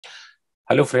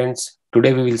Hello friends,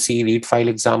 today we will see read file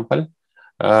example.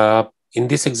 In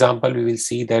this example, we will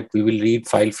see that we will read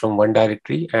file from one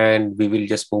directory and we will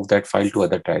just move that file to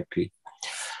other directory.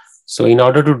 So in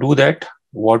order to do that,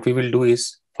 what we will do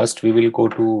is first we will go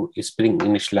to Spring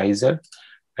Initializer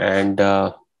and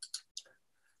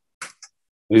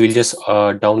we will just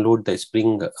download the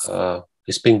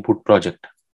Spring Boot project.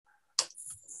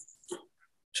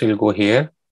 So we'll go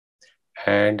here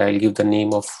and I'll give the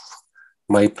name of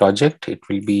my project. It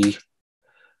will be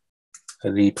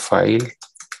read file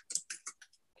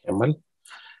Camel,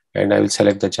 and I will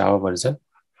select the Java version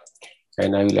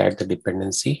and I will add the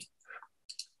dependency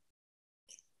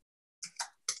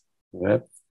web.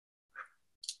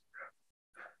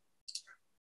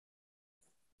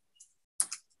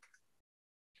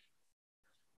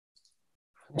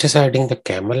 Just adding the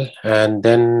Camel, and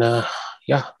then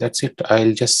yeah, that's it.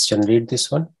 I'll just generate this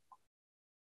one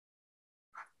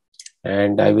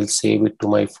and I will save it to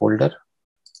my folder.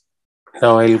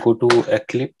 Now I'll go to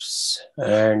Eclipse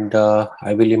and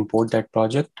I will import that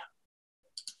project.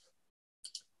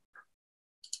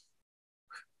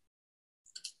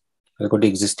 I'll go to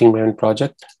existing main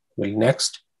project, will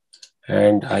next,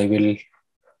 and I will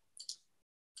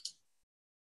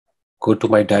go to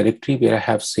my directory where I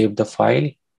have saved the file.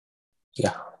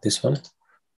 Yeah, this one,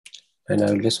 and I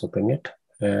will just open it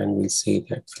and we'll say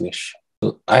that finish.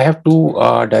 So I have two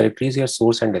directories here,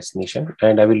 source and destination,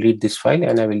 and I will read this file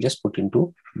and I will just put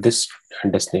into this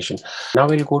destination. Now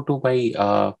we'll go to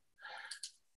my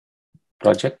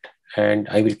project and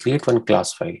I will create one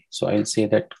class file. So I'll say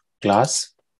that class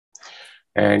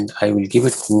and I will give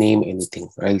it name anything.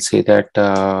 I'll say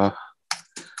that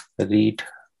read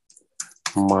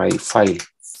my file.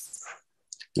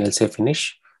 I'll say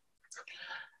finish.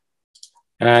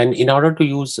 And in order to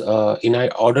use, in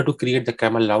order to create the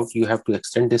camel route, you have to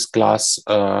extend this class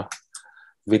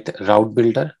with route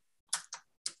builder.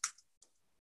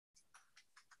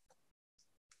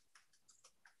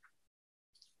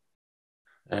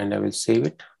 And I will save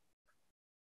it.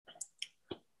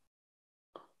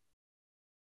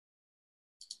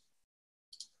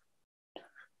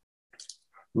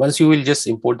 Once you will just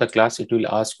import the class, it will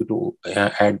ask you to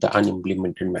add the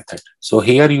unimplemented method. So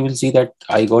here you will see that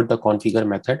I got the configure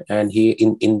method, and here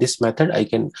in this method, I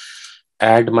can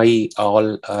add my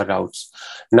all routes.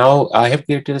 Now I have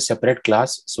created a separate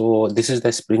class. So this is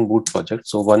the Spring Boot project.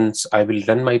 So once I will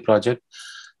run my project,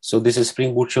 so this is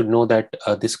Spring Boot should know that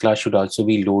this class should also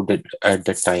be loaded at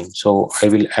that time. So I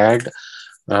will add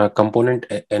component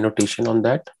annotation on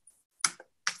that.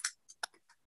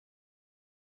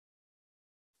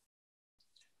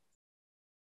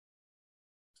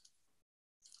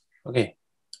 Okay.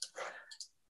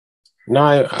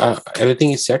 Now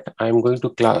everything is set. I'm going to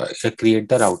create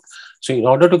the route. So in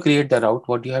order to create the route,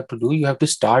 what you have to do, you have to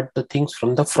start the things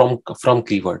from the from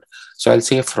keyword. So I'll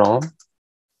say from.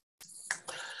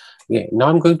 Okay. Now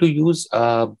I'm going to use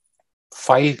Camel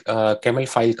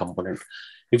file component.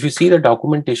 If you see the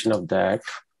documentation of that,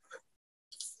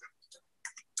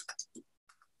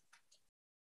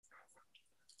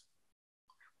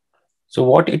 so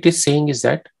what it is saying is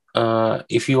that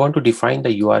if you want to define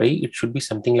the URI, it should be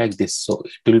something like this. So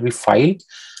it will be file,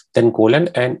 then colon,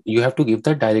 and you have to give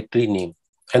the directory name.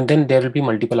 And then there will be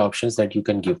multiple options that you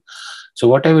can give. So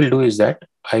what I will do is that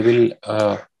I will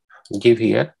give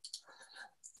here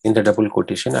in the double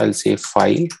quotation, I'll say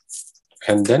file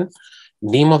and then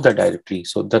name of the directory.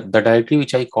 So the directory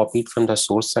which I copied from the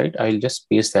source side, I'll just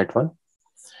paste that one.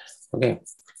 Okay.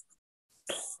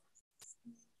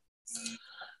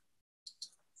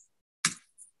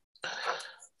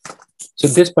 So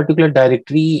this particular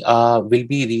directory will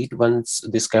be read once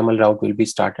this camel route will be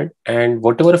started, and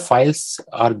whatever files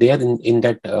are there in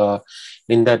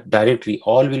that directory,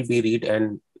 all will be read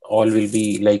and all will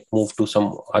be like moved to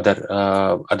some other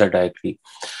directory.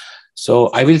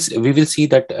 So we will see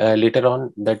that later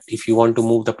on, that if you want to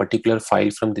move the particular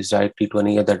file from this directory to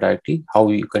any other directory, how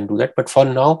you can do that. But for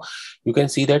now, you can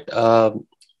see that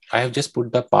I have just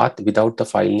put the path without the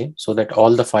file name, so that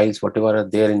all the files, whatever are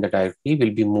there in the directory,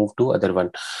 will be moved to other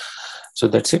one. So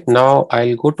that's it. Now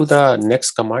I'll go to the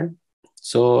next command.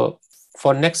 So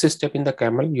for next step in the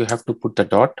camel, you have to put the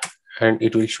dot and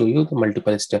it will show you the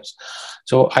multiple steps.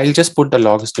 So I'll just put the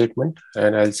log statement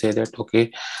and I'll say that, okay,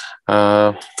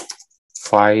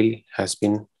 file has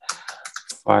been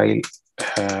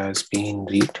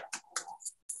read.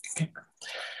 Okay.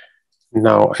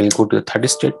 Now I'll go to the third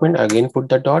statement, again put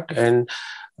the dot, and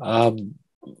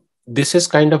this is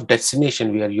kind of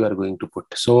destination where you are going to put.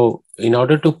 So in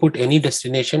order to put any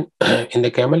destination in the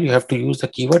camel, you have to use the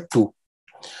keyword to.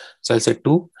 So I'll say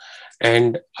to,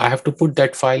 and I have to put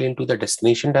that file into the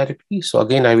destination directory. So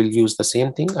again, I will use the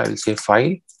same thing. I will say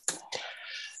file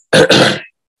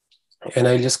and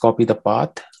I'll just copy the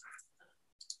path,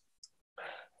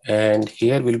 and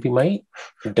here will be my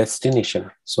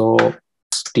destination. So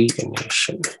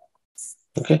destination,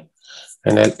 okay,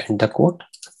 and I'll end the code.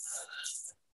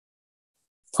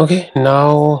 Okay,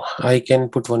 now I can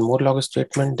put one more log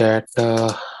statement that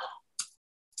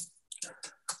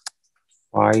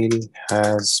file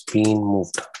has been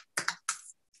moved.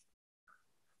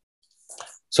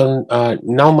 So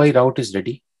now my route is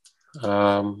ready.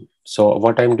 So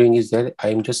what I'm doing is that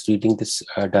I'm just reading this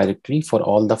directory for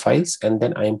all the files, and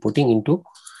then I'm putting into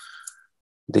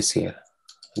this here,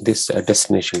 this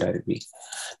destination directory.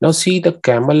 Now see the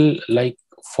camel, like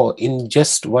for in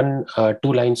just one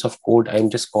 2 lines of code, I'm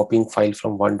just copying file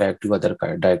from one directory to other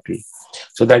directory.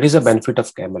 So that is a benefit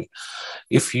of camel.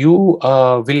 If you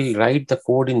will write the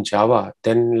code in Java,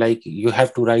 then like you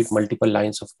have to write multiple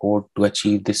lines of code to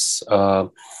achieve this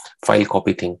file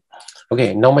copy thing.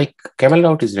 Okay, now my camel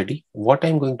route is ready. What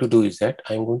I'm going to do is that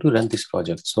I'm going to run this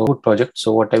project. So project.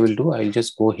 So what I will do, I'll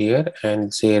just go here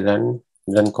and say run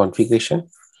configuration.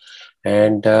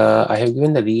 And I have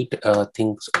given the read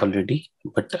things already,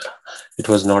 but it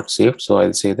was not saved. So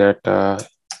I'll say that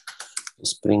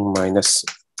spring minus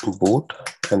boot,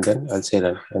 and then I'll say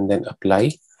run, and then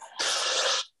apply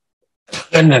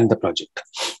and run the project.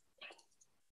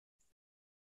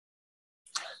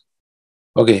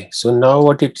 Okay, so now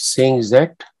what it's saying is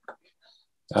that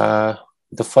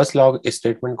the first log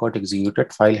statement got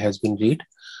executed, file has been read.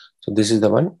 So this is the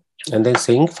one, and then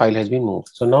saying file has been moved.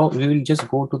 So now we will just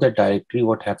go to the directory,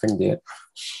 what happened there.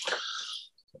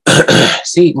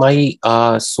 See, my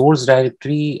source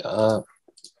directory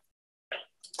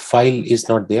file is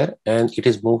not there, and it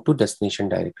is moved to destination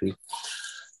directory.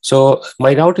 So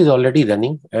my route is already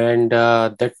running, and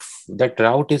that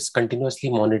route is continuously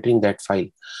monitoring that file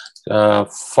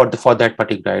for that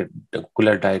particular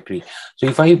directory. So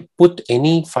if I put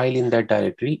any file in that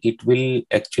directory, it will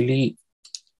actually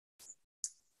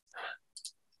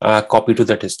copy to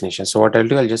the destination. So what I'll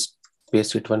do, I'll just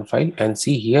paste it one file, and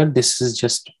see here, this is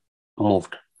just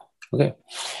moved. Okay,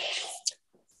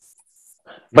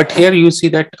 but here you see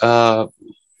that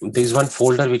there is one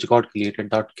folder which got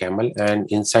created .camel,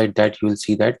 and inside that you will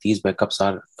see that these backups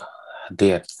are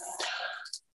there.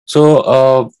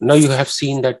 So now you have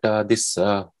seen that this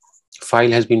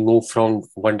file has been moved from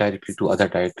one directory to other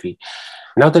directory.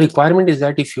 Now the requirement is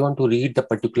that if you want to read the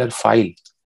particular file,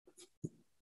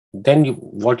 then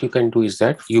what you can do is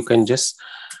that you can just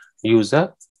use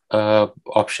the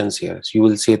options here. So you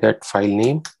will say that file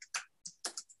name,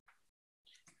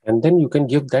 and then you can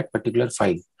give that particular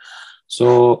file.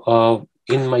 So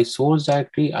in my source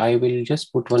directory, I will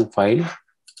just put one file,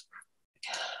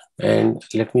 and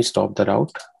let me stop the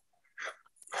route,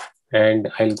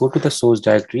 and I'll go to the source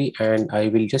directory, and I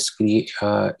will just create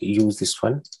use this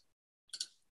one,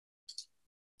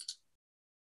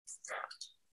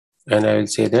 and I will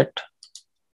say that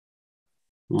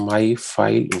my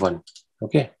file 1.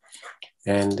 Okay,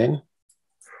 and then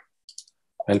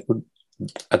I'll put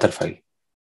other file.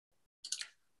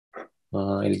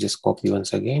 I'll just copy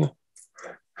once again.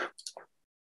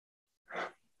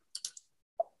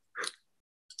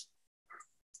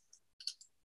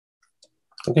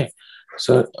 Okay,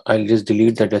 so I'll just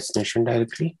delete the destination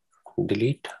directory,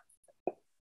 delete,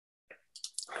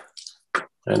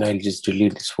 and I'll just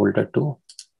delete this folder too.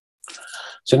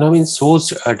 So now in source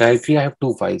directory, I have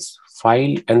 2 files,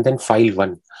 file and then file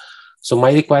 1. So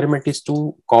my requirement is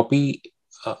to copy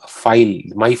file,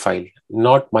 my file,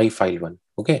 not my file 1.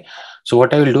 Okay, so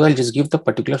what I will do, I'll just give the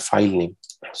particular file name.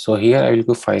 So here I will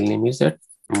go, file name is that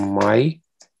my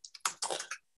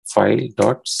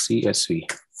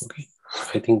file.csv. Okay,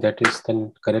 I think that is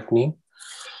the correct name.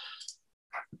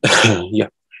 Yeah,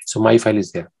 so my file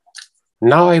is there.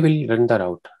 Now I will run the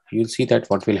route. You'll see that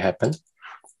what will happen.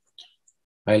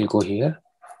 I'll go here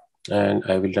and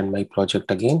I will run my project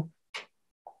again,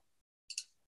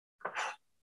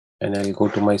 and I'll go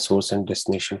to my source and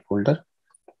destination folder.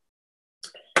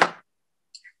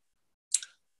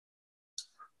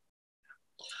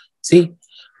 See,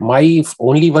 my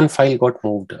only one file got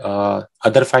moved.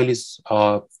 Other file is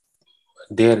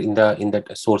there in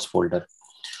that source folder.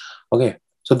 Okay,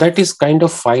 so that is kind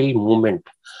of file movement.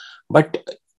 But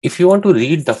if you want to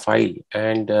read the file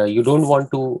and you don't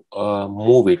want to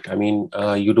move it, I mean,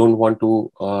 you don't want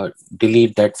to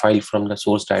delete that file from the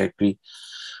source directory,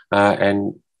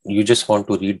 and you just want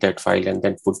to read that file and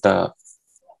then put the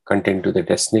content to the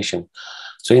destination.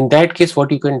 So in that case,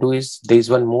 what you can do is there is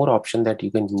one more option that you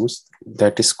can use,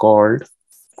 that is called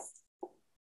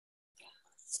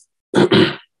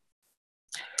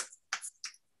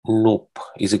nope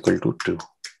is equal to true.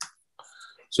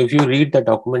 So if you read the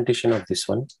documentation of this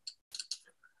one,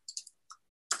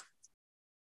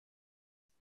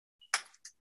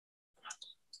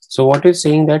 so what is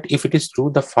saying that if it is true,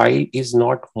 the file is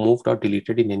not moved or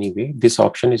deleted in any way, this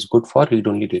option is good for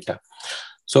read-only data.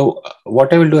 So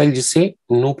what I will do, I'll just say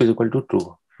nope is equal to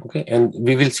true. Okay, and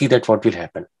we will see that what will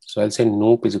happen. So I'll say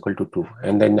nope is equal to true,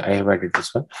 and then I have added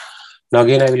this one. Now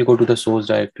again, I will go to the source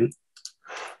directory,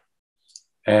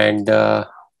 and I'll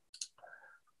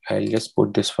just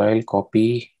put this file,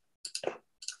 copy,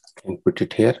 and put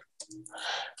it here.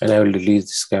 And I will delete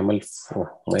this camel.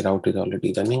 My route is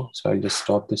already running, so I'll just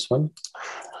stop this one.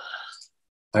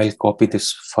 I'll copy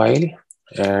this file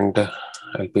and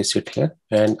I'll paste it here,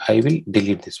 and I will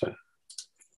delete this one.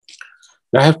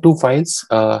 Now I have two files.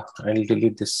 I'll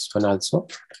delete this one also.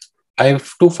 I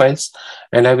have two files,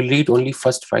 and I will read only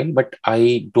first file, but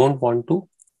I don't want to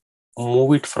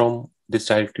move it from this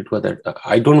directory to other.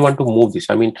 I don't want to move this.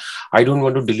 I mean, I don't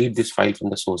want to delete this file from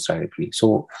the source directory.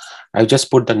 So I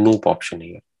just put the nope option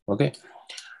here. Okay.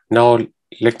 Now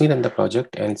let me run the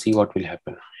project and see what will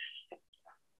happen.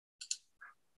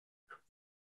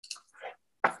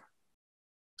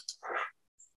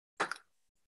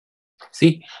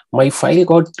 See, my file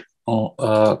got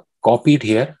copied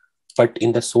here, but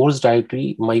in the source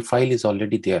directory, my file is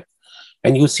already there.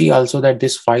 And you see also that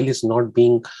this file is not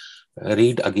being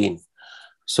read again.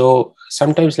 So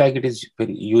sometimes like it is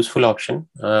very useful option.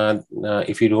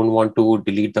 If you don't want to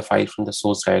delete the file from the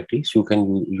source directory, so you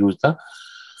can use the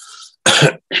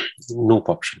nope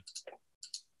option.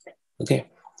 Okay.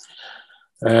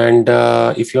 And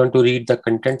if you want to read the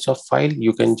contents of file,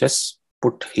 you can just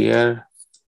put here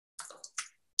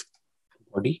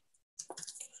body,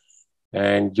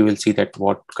 and you will see that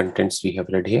what contents we have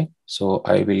read here. So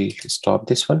I will stop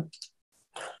this one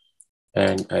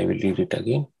and I will read it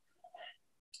again.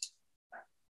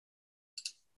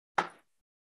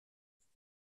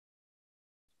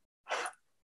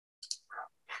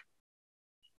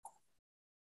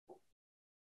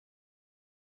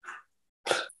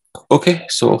 Okay,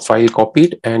 so file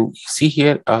copied, and see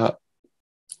here,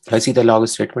 I see the log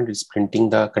statement is printing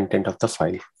the content of the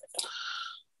file.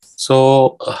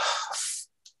 So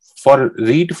for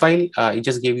read file, I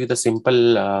just gave you the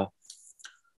simple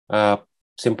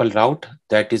simple route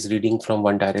that is reading from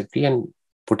one directory and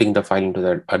putting the file into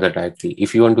the other directory.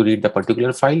 If you want to read the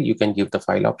particular file, you can give the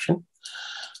file option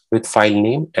with file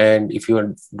name. And if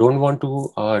you don't want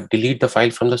to delete the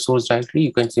file from the source directory,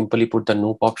 you can simply put the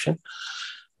nope option,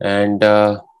 and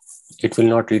it will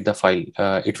not read the file.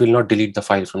 It will not delete the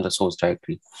file from the source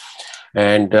directory.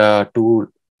 And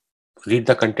to read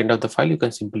the content of the file, you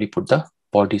can simply put the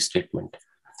body statement.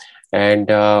 And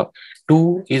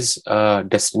to is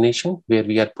destination where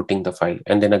we are putting the file,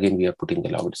 and then again we are putting the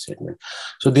log statement.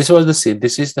 So this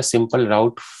is the simple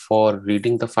route for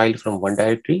reading the file from one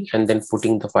directory and then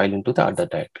putting the file into the other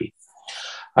directory.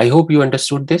 I hope you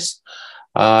understood this.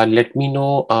 Let me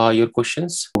know your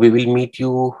questions. We will meet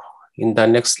you in the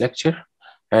next lecture,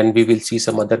 and we will see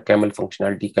some other Camel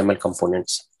functionality, Camel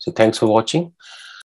components. So thanks for watching.